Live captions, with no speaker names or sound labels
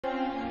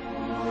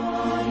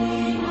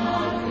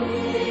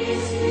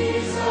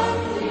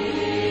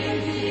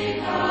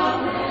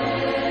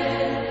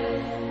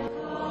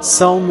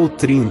Salmo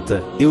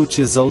 30 Eu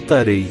te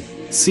exaltarei,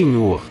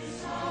 Senhor.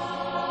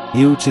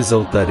 Eu te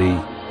exaltarei,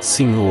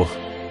 Senhor,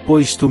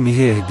 pois tu me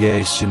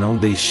reergueste e não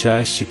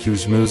deixaste que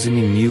os meus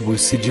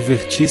inimigos se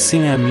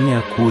divertissem à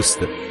minha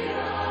custa.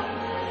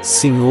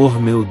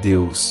 Senhor meu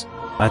Deus,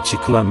 a ti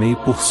clamei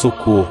por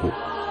socorro,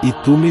 e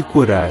tu me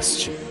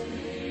curaste.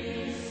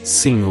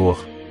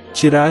 Senhor,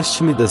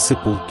 tiraste-me da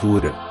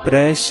sepultura,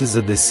 prestes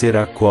a descer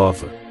à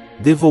cova,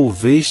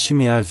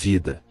 devolveste-me a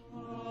vida.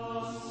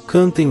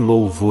 Cantem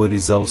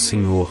louvores ao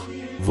Senhor,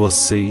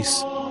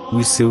 vocês,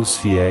 os seus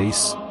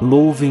fiéis,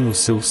 louvem o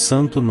seu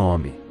santo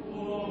nome.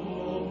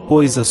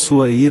 Pois a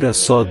sua ira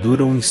só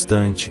dura um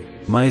instante,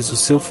 mas o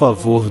seu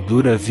favor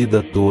dura a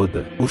vida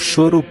toda. O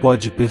choro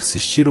pode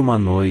persistir uma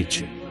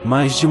noite,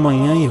 mas de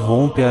manhã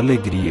irrompe a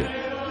alegria.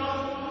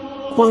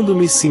 Quando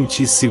me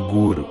senti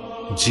seguro,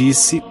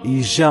 disse,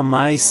 e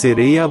jamais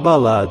serei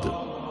abalado.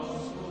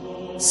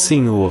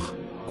 Senhor,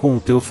 com o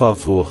teu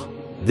favor,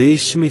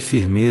 deste-me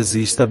firmeza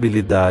e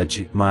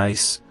estabilidade,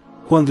 mas,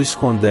 quando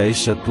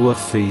escondeste a tua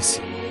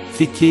face,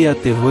 fiquei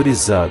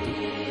aterrorizado.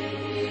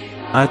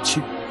 A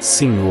ti,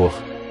 Senhor,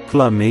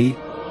 clamei,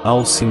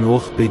 ao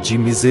Senhor pedi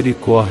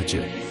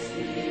misericórdia.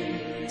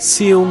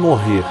 Se eu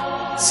morrer,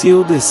 se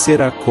eu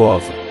descer a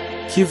cova,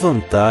 que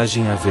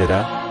vantagem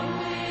haverá?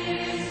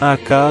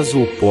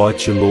 Acaso o pó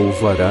te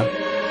louvará?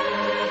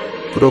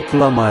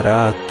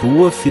 Proclamará a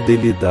tua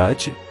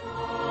fidelidade?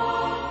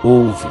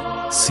 Ouve,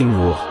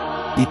 Senhor,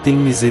 e tem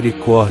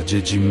misericórdia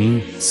de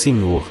mim,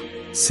 Senhor,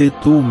 sê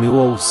tu o meu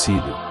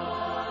auxílio.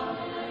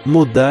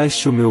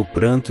 Mudaste o meu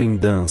pranto em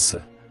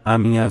dança, a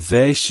minha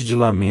veste de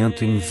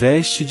lamento em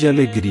veste de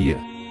alegria.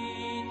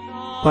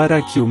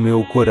 Para que o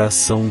meu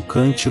coração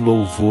cante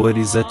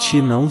louvores a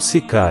ti não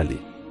se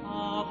cale.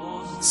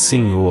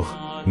 Senhor,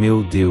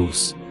 meu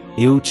Deus,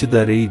 eu te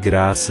darei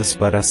graças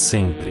para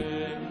sempre.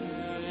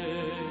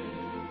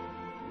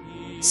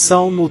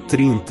 Salmo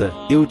 30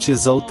 Eu te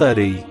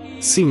exaltarei,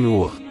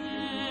 Senhor.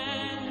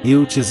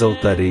 Eu te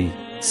exaltarei,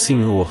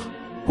 Senhor,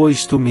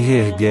 pois tu me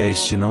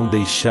reergueste e não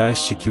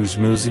deixaste que os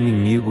meus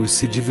inimigos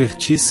se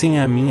divertissem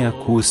à minha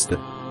custa.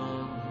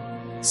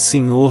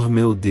 Senhor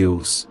meu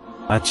Deus,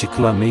 a ti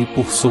clamei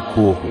por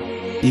socorro,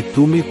 e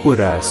tu me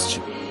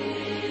curaste.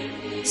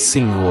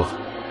 Senhor,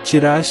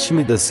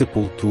 tiraste-me da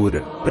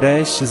sepultura,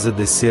 prestes a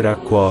descer à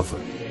cova,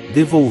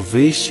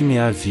 devolveste-me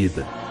a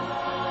vida.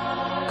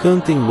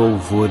 Cantem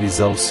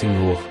louvores ao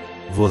Senhor,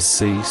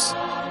 vocês,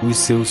 os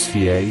seus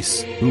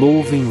fiéis,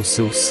 louvem o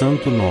seu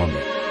santo nome.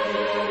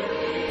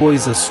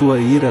 Pois a sua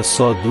ira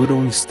só dura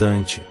um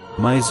instante,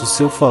 mas o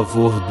seu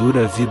favor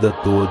dura a vida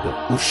toda.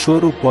 O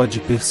choro pode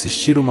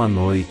persistir uma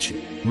noite,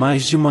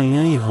 mas de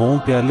manhã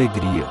irrompe a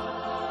alegria.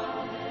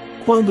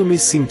 Quando me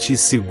senti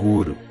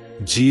seguro,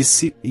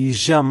 disse, e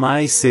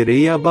jamais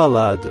serei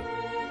abalado.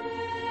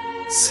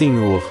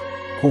 Senhor,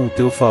 com o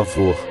teu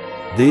favor,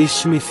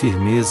 deste-me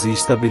firmeza e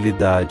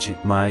estabilidade,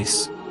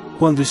 mas,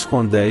 quando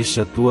escondeste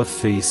a tua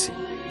face,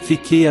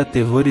 fiquei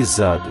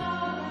aterrorizado.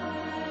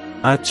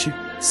 A ti,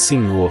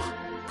 Senhor,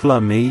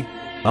 clamei,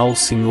 ao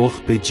Senhor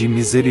pedi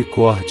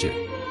misericórdia.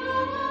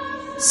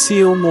 Se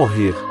eu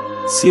morrer,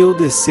 se eu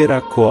descer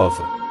a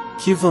cova,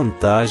 que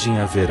vantagem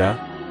haverá?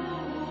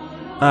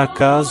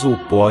 Acaso o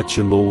pó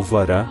te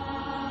louvará?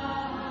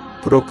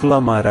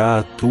 Proclamará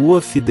a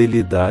tua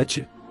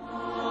fidelidade?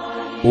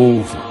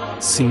 Ouve,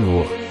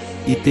 Senhor,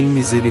 e tem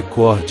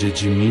misericórdia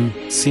de mim,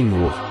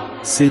 Senhor,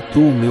 sê tu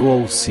o meu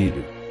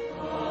auxílio.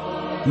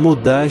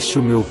 Mudaste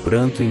o meu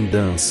pranto em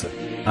dança,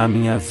 a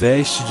minha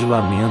veste de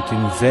lamento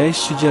em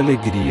veste de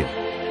alegria.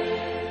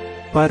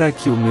 Para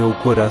que o meu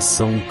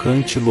coração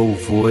cante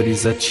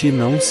louvores a ti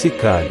não se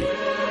cale.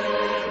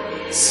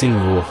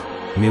 Senhor,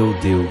 meu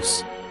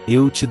Deus,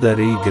 eu te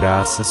darei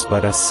graças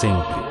para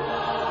sempre.